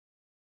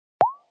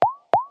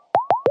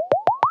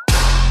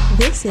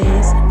This is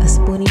a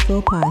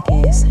Spooneyful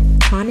podcast,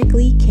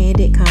 chronically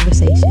candid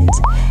conversations,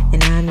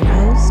 and I'm your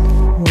host,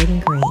 Morgan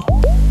Green.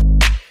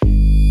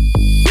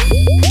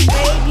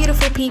 Hey,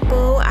 beautiful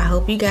people. I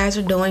hope you guys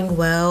are doing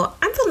well.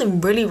 I'm feeling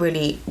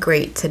really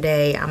great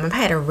today. I've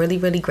had a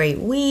really great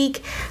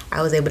week.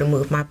 I was able to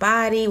move my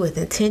body with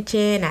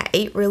intention. I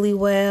ate really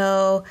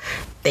well.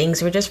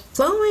 Things were just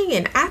flowing,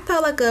 and I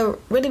felt like a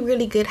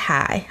really good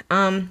high.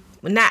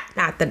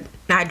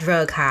 Not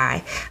drug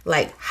high,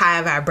 like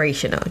high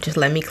vibrational. Just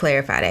let me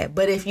clarify that.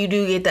 But if you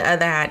do get the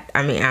other high,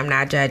 I'm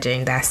not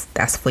judging.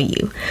 That's for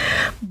you.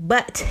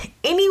 But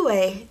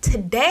anyway,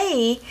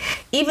 today,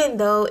 even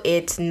though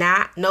it's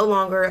no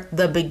longer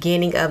the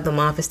beginning of the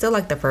month, it's still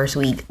like the first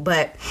week,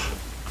 but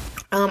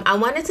I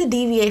wanted to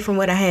deviate from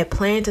what I had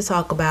planned to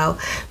talk about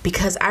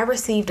because I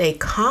received a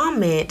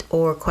comment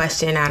or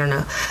question,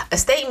 a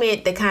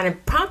statement that kind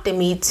of prompted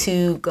me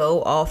to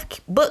go off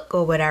book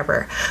or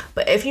whatever.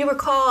 But if you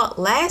recall,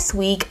 last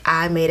week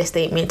I made a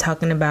statement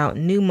talking about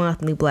new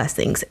month, new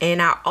blessings.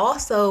 And I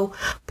also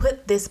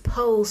put this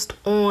post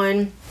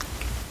on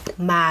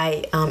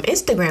my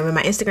Instagram and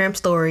my Instagram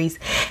stories,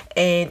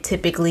 and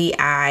typically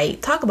I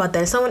talk about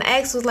that. Someone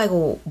asked, was like,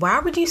 well, why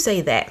would you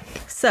say that?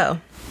 So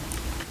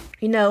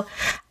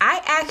I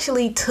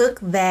actually took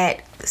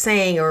that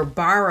saying or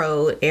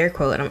borrowed, air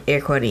quote, I'm air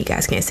quoting, you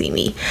guys can't see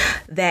me,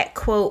 that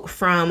quote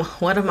from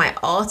one of my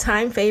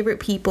all-time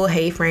favorite people,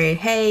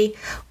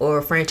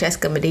 or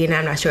Francesca Medina.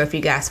 I'm not sure if you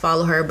guys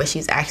follow her, but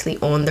she's actually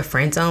on the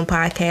Friend Zone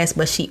podcast,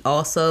 but she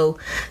also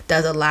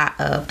does a lot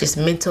of just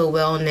mental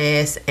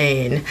wellness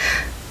and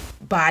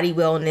body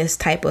wellness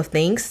type of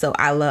things. So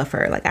I love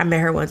her. Like, I met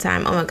her one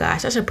time. Oh my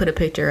gosh, I should put a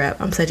picture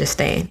up. I'm such a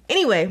stan.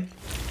 Anyway,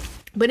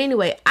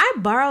 I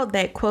borrowed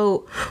that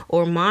quote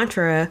or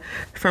mantra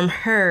from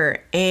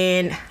her,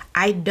 and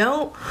I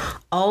don't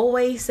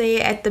always say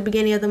it at the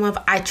beginning of the month.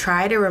 I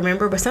try to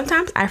remember, but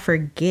sometimes I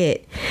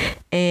forget,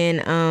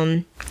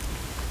 and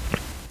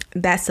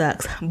that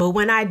sucks. But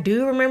when I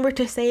do remember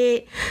to say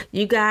it,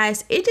 you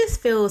guys, it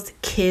just feels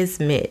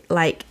kismet.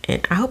 Like,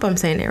 and I hope I'm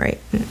saying that right.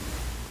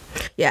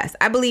 Yes,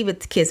 I believe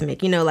it's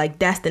kismet, like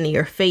destiny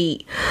or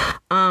fate.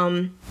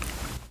 But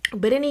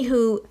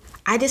anywho,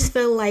 I just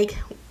feel like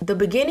the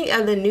beginning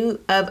of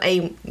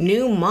a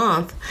new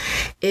month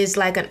is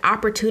like an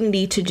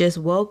opportunity to just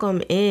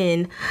welcome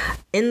in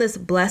endless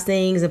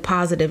blessings and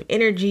positive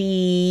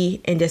energy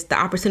and just the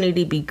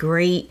opportunity to be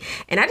great.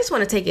 And I just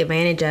want to take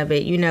advantage of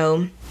it.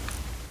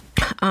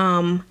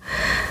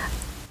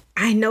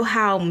 I know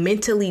how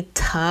mentally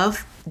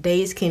tough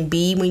days can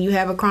be when you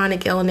have a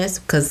chronic illness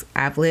because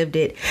I've lived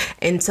it.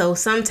 And so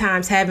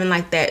sometimes having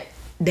like that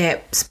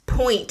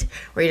point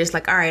where you're just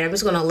like, all right, I'm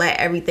just going to let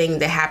everything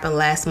that happened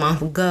last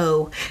month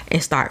go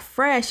and start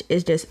fresh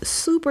is just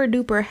super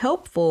duper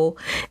helpful.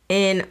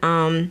 And,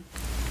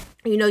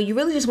 you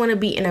really just want to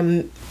be in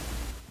a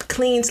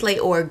clean slate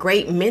or a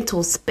great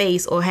mental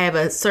space or have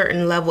a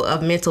certain level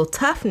of mental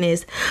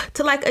toughness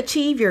to like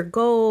achieve your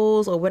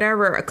goals or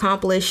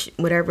accomplish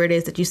whatever it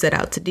is that you set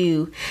out to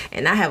do.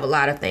 And I have a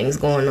lot of things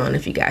going on,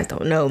 if you guys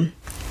don't know.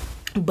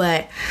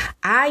 But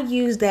I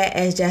use that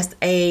as just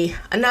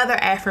another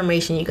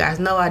affirmation. You guys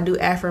know I do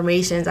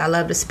affirmations. I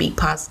love to speak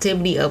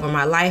positivity over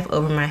my life,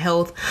 over my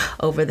health,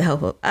 over the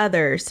health of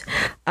others.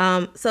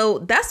 So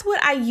that's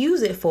what I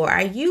use it for.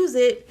 I use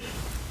it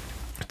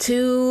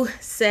to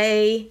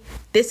say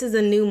this is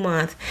a new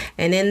month,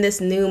 and in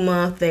this new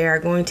month there are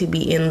going to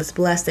be endless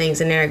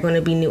blessings, and there are going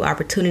to be new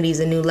opportunities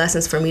and new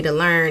lessons for me to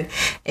learn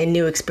and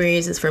new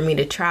experiences for me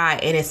to try.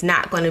 And it's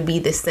not going to be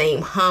the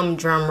same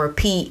humdrum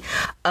repeat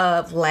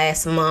of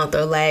last month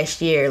or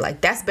last year.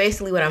 Like, that's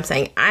basically what I'm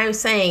saying. I'm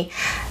saying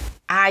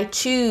I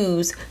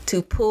choose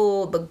to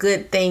pull the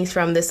good things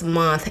from this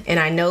month, and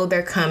I know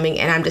they're coming,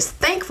 and I'm just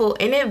thankful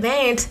in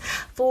advance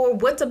for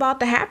what's about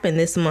to happen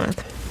this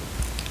month.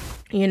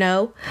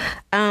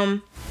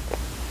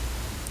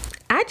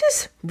 I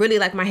just really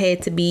like my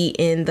head to be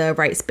in the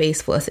right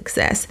space for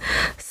success.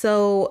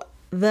 So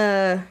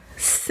the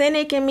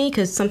cynic in me,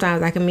 because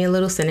sometimes I can be a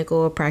little cynical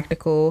or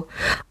practical,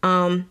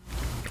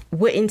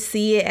 wouldn't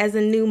see it as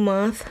a new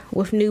month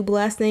with new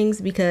blessings,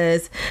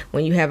 because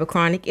when you have a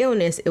chronic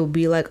illness, it would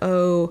be like,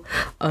 oh,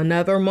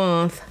 another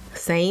month,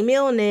 same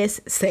illness,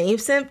 same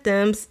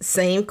symptoms,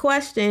 same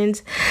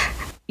questions.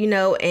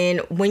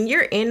 And when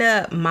you're in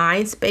a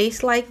mind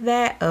space like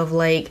that of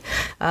like,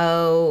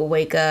 oh,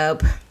 wake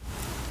up,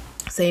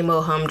 same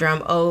old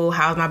humdrum. Oh,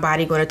 how's my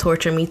body going to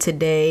torture me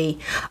today?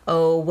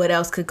 Oh, what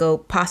else could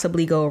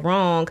possibly go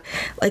wrong?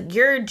 Like,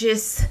 you're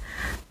just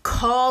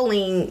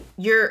calling,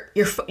 you're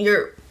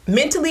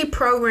mentally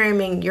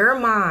programming your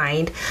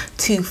mind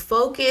to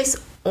focus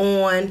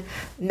on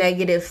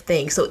negative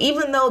things. So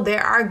even though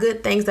there are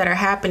good things that are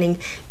happening,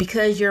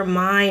 because your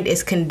mind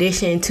is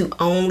conditioned to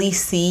only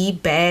see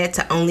bad,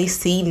 to only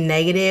see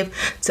negative,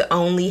 to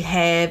only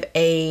have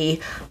a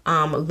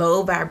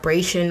low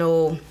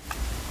vibrational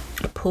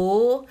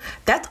pull,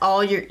 that's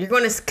all you're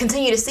going to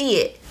continue to see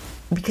it,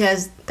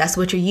 because that's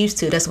what you're used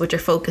to. That's what you're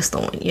focused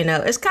on.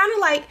 It's kind of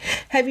like,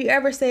 have you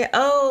ever said,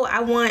 oh,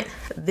 I want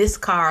this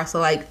car? So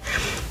like,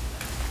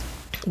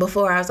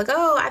 before I was like,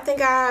 oh, I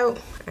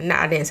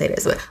didn't say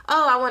this, but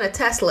I want a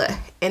Tesla.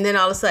 And then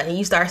all of a sudden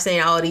you start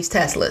saying all these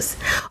Teslas.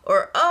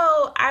 Or,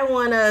 oh, I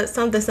want a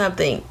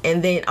something.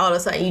 And then all of a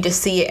sudden you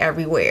just see it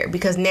everywhere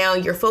because now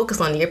you're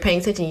focused on it. You're paying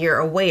attention. You're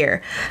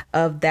aware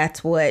of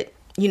that's what,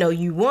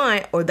 you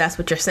want, or that's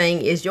what you're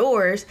saying is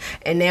yours.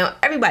 And now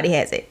everybody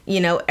has it.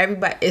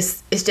 Everybody,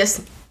 it's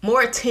just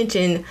more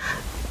attention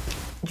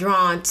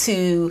drawn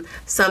to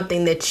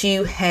something that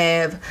you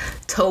have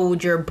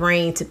told your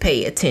brain to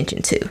pay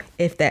attention to,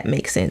 if that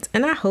makes sense.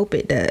 And I hope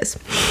it does.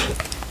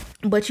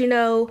 But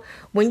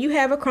when you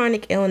have a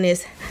chronic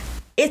illness,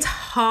 it's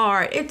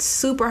hard. It's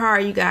super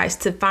hard, you guys,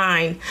 to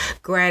find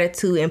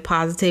gratitude and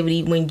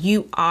positivity when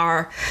you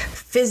are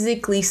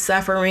physically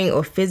suffering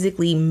or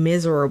physically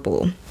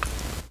miserable.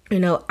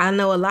 I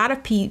know a lot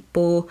of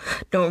people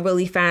don't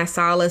really find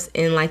solace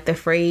in like the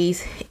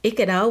phrase, it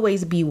could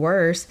always be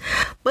worse.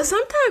 But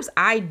sometimes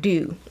I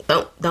do.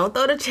 Don't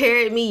throw the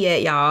chair at me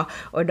yet, y'all.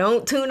 Or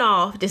don't tune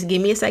off. Just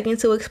give me a second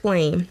to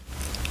explain.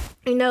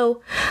 And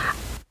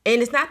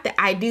it's not that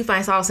I do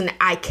find solace in it.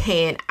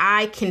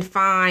 I can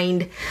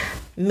find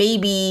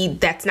maybe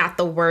that's not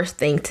the worst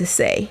thing to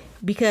say.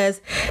 Because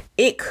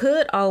it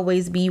could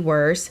always be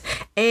worse.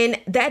 And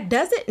that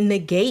doesn't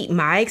negate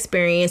my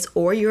experience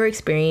or your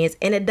experience.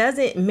 And it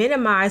doesn't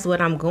minimize what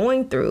I'm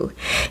going through.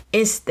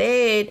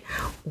 Instead,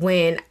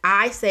 when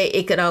I say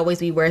it could always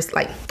be worse,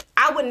 like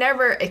I would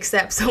never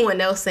accept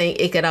someone else saying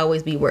it could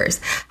always be worse.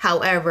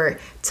 However,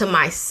 to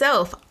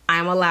myself,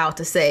 I'm allowed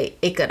to say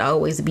it could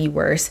always be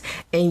worse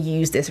and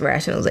use this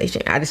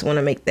rationalization. I just want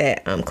to make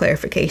that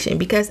clarification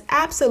because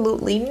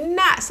absolutely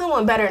not.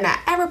 Someone better not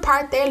ever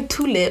part their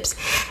two lips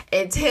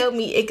and tell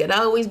me it could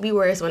always be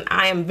worse when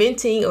I am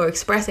venting or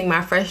expressing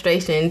my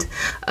frustrations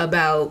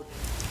about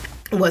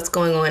what's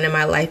going on in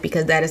my life,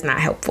 because that is not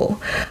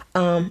helpful.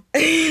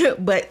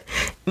 But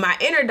my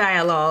inner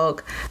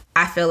dialogue,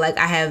 I feel like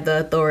I have the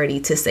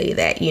authority to say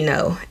that,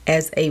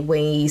 as a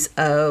ways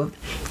of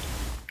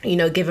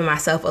giving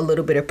myself a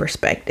little bit of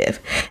perspective.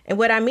 And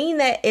what I mean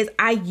that is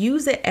I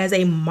use it as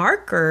a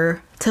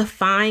marker to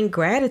find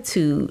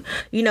gratitude.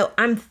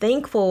 I'm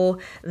thankful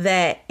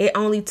that it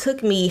only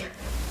took me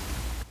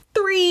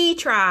 3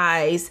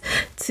 tries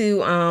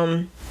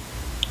to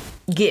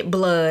give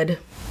blood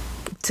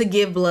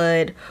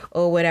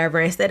or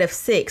whatever instead of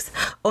 6.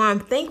 Or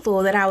I'm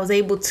thankful that I was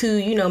able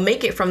to,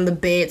 make it from the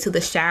bed to the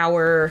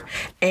shower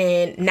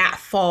and not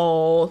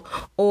fall.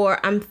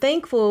 Or I'm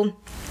thankful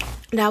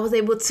that I was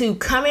able to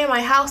come in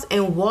my house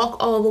and walk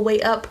all the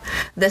way up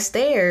the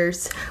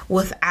stairs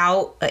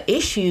without an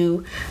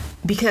issue,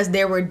 because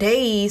there were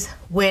days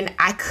when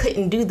I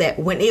couldn't do that,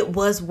 when it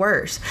was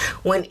worse,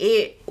 when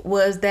it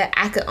was that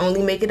I could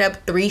only make it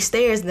up 3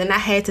 stairs, and then I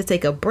had to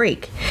take a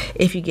break,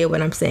 if you get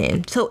what I'm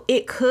saying. So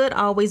it could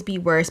always be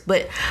worse,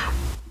 but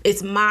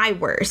it's my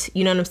worst.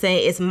 You know what I'm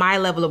saying? It's my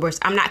level of worst.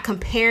 I'm not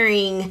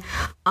comparing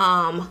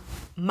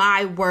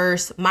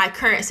my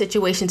current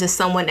situation to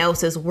someone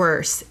else's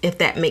worst, if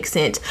that makes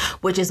sense,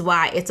 which is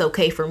why it's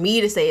okay for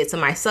me to say it to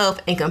myself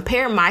and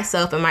compare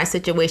myself and my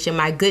situation,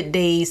 my good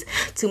days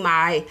to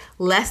my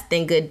less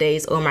than good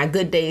days, or my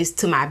good days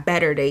to my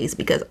better days,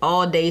 because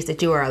all days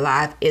that you are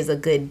alive is a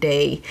good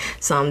day.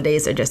 Some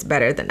days are just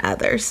better than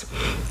others.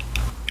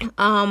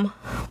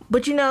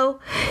 But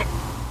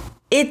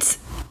it's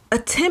a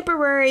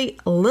temporary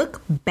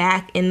look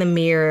back in the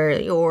mirror,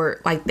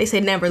 or like they say,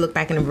 never look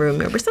back in the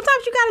mirror. But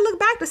sometimes you gotta look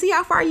back to see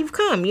how far you've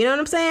come. You know what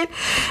I'm saying?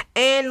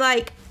 And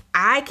like,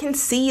 I can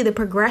see the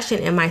progression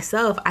in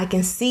myself. I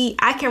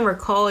can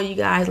recall, you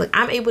guys, like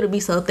I'm able to be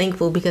so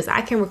thankful because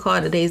I can recall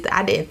the days that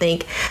I didn't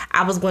think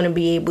I was going to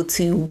be able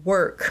to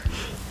work,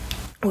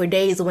 or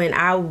days when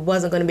I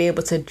wasn't going to be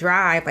able to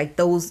drive, like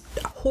those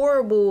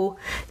horrible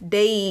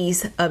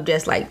days of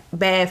just like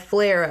bad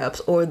flare-ups,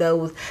 or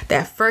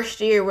that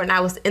first year when I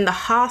was in the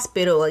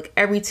hospital like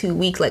every 2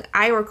 weeks. Like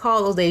I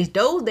recall those days.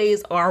 Those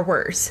days are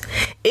worse.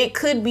 It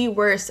could be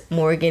worse,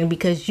 Morgan,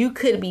 because you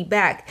could be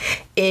back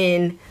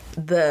in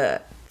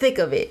the thick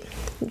of it.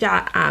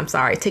 I'm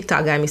sorry,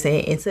 TikTok got me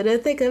saying into the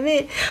thick of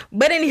it.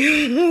 But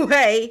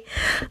anyway,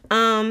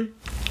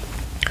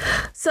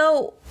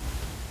 so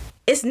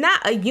it's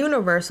not a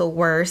universal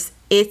worse.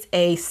 It's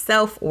a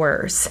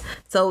self-worse.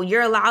 So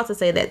you're allowed to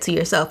say that to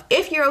yourself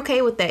if you're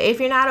okay with that. If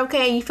you're not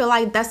okay and you feel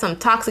like that's some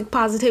toxic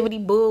positivity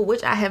bull,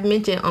 which I have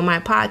mentioned on my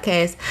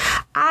podcast,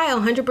 I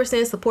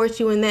 100% support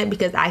you in that,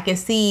 because I can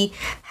see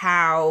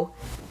how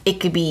it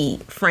could be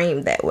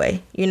framed that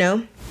way,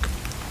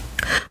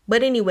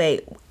 But anyway,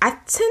 I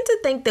tend to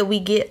think that we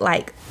get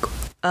like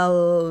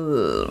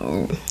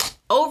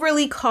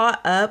overly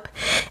caught up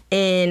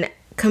in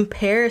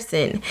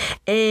comparison,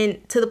 and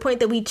to the point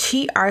that we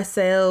cheat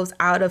ourselves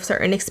out of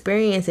certain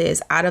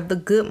experiences, out of the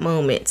good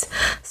moments.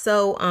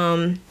 So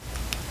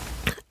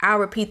I'll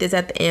repeat this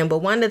at the end, but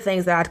one of the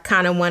things that I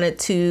kind of wanted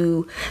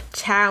to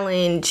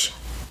challenge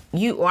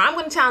you, or I'm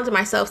going to challenge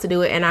myself to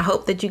do it, and I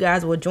hope that you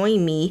guys will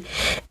join me,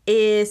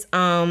 is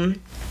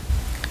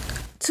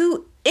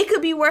it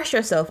could be worse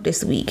yourself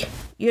this week.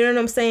 You know what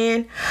I'm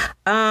saying?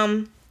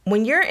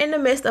 when you're in the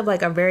midst of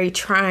like a very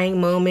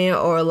trying moment,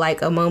 or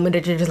like a moment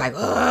that you're just like,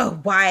 oh,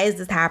 why is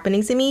this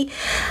happening to me?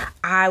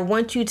 I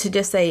want you to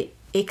just say,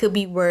 it could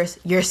be worse,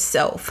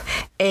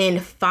 yourself,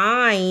 and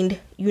find,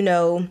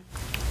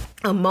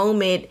 a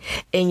moment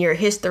in your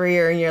history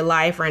or in your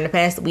life or in the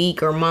past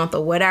week or month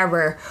or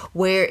whatever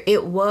where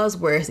it was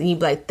worse, and you'd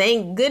be like,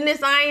 thank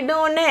goodness I ain't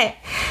doing that.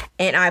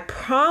 And I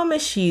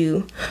promise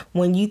you,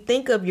 when you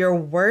think of your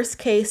worst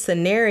case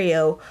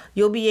scenario,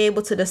 you'll be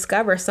able to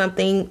discover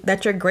something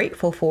that you're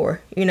grateful for,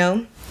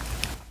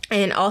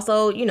 And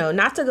also,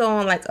 not to go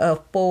on like a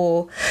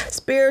full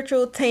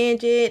spiritual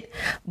tangent,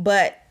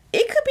 but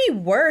it could be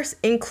worse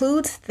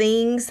includes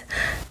things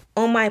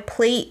on my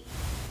plate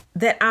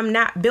that I'm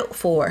not built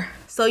for.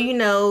 So,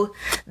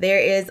 there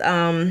is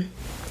a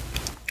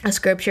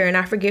scripture, and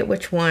I forget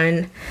which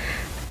one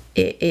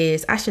it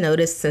is. I should know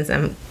this since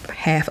I'm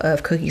half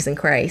of Cookies and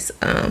Christ.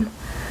 And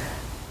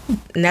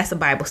that's a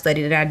Bible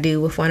study that I do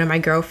with one of my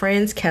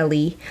girlfriends,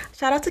 Kelly.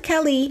 Shout out to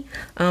Kelly.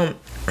 I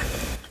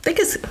think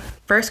it's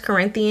 1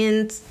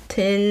 Corinthians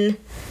 10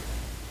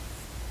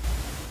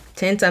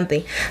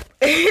 something.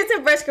 It's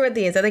in 1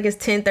 Corinthians. I think it's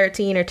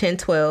 10:13 or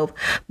 10:12.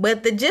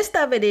 But the gist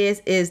of it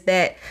is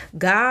that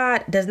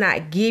God does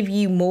not give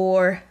you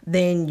more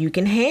than you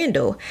can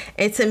handle.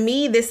 And to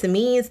me, this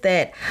means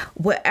that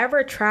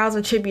whatever trials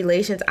and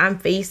tribulations I'm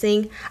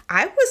facing,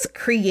 I was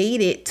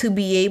created to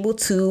be able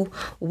to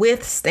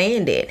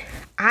withstand it.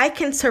 I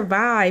can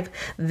survive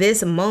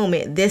this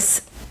moment,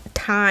 this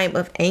time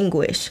of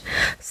anguish.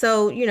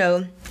 So,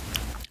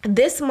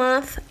 this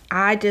month,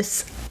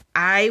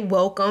 I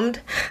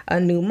welcomed a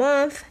new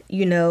month,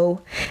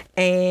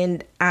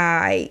 and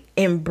I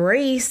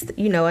embraced,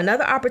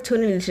 another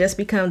opportunity to just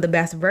become the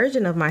best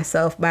version of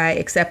myself by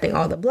accepting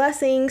all the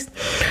blessings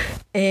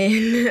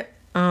and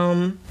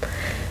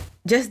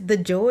just the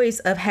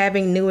joys of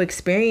having new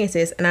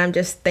experiences. And I'm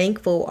just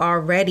thankful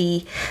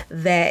already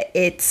that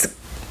it's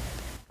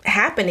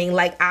happening.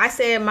 Like I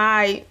said,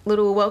 my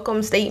little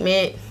welcome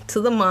statement to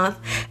the month,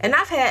 and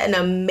I've had an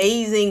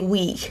amazing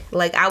week.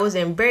 Like I was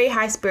in very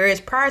high spirits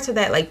prior to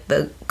that. Like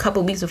the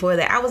couple weeks before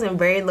that, I was in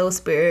very low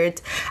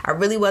spirits. I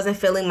really wasn't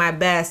feeling my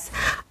best.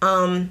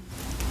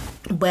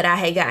 But I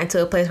had gotten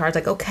to a place where I was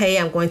like, okay,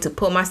 I'm going to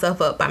pull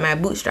myself up by my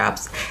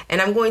bootstraps,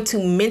 and I'm going to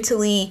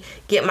mentally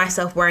get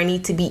myself where I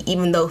need to be,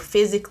 even though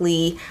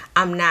physically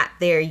I'm not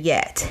there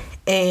yet.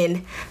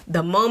 And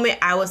the moment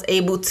I was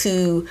able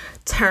to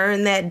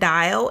turn that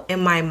dial in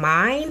my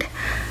mind,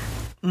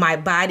 my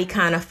body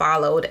kind of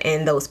followed,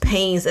 and those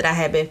pains that I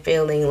had been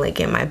feeling like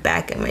in my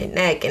back and my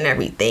neck and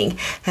everything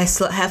have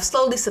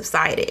slowly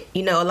subsided.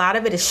 A lot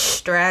of it is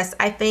stress,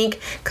 I think,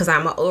 because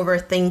I'm an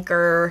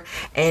overthinker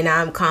and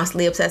I'm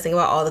constantly obsessing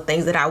about all the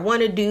things that I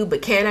want to do,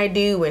 but can I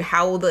do, and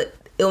how will the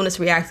illness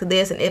react to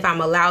this, and if I'm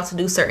allowed to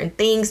do certain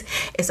things.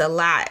 It's a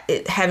lot.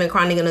 Having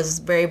chronic illness is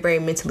very, very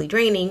mentally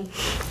draining.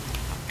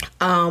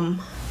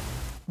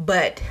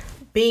 But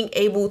being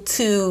able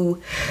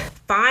to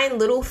find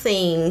little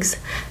things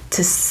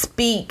to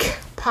speak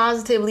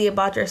positively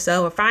about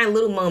yourself, or find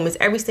little moments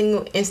every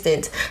single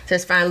instant,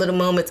 just find little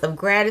moments of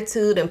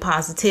gratitude and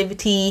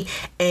positivity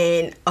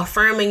and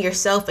affirming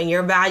yourself and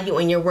your value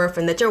and your worth,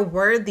 and that you're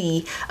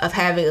worthy of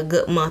having a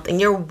good month, and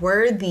you're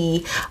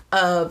worthy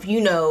of,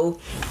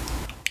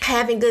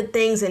 having good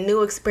things and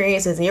new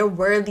experiences, and you're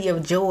worthy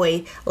of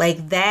joy.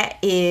 Like that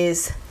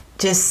is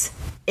just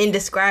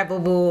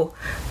indescribable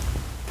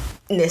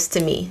to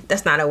me.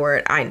 That's not a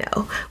word, I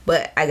know,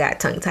 but I got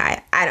tongue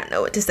tied. I don't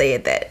know what to say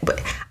at that,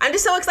 but I'm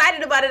just so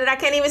excited about it that I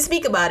can't even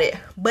speak about it.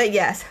 But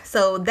yes,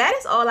 so that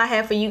is all I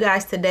have for you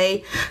guys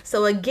today.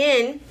 So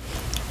again,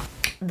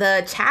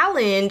 the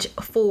challenge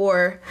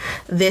for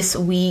this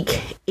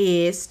week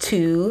is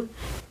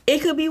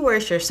it could be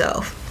worse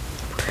yourself.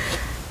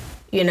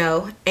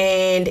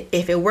 And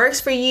if it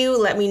works for you,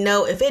 let me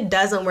know. If it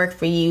doesn't work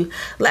for you,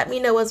 let me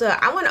know as well.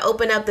 I want to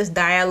open up this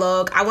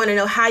dialogue. I want to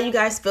know how you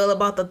guys feel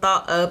about the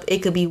thought of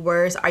it could be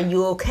worse. Are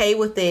you okay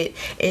with it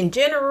in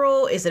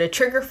general? Is it a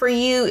trigger for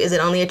you? Is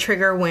it only a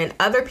trigger when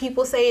other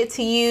people say it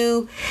to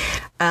you?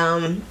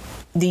 Do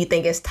you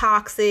think it's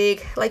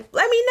toxic? Like,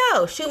 let me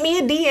know. Shoot me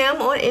a DM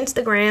on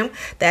Instagram.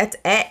 That's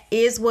at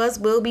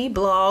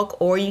iswaswillbeblog,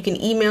 or you can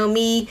email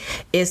me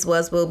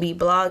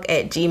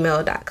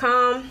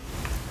iswaswillbeblog@gmail.com.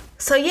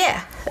 So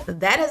yeah,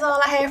 that is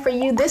all I have for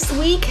you this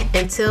week.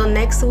 Until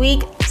next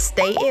week,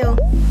 stay ill.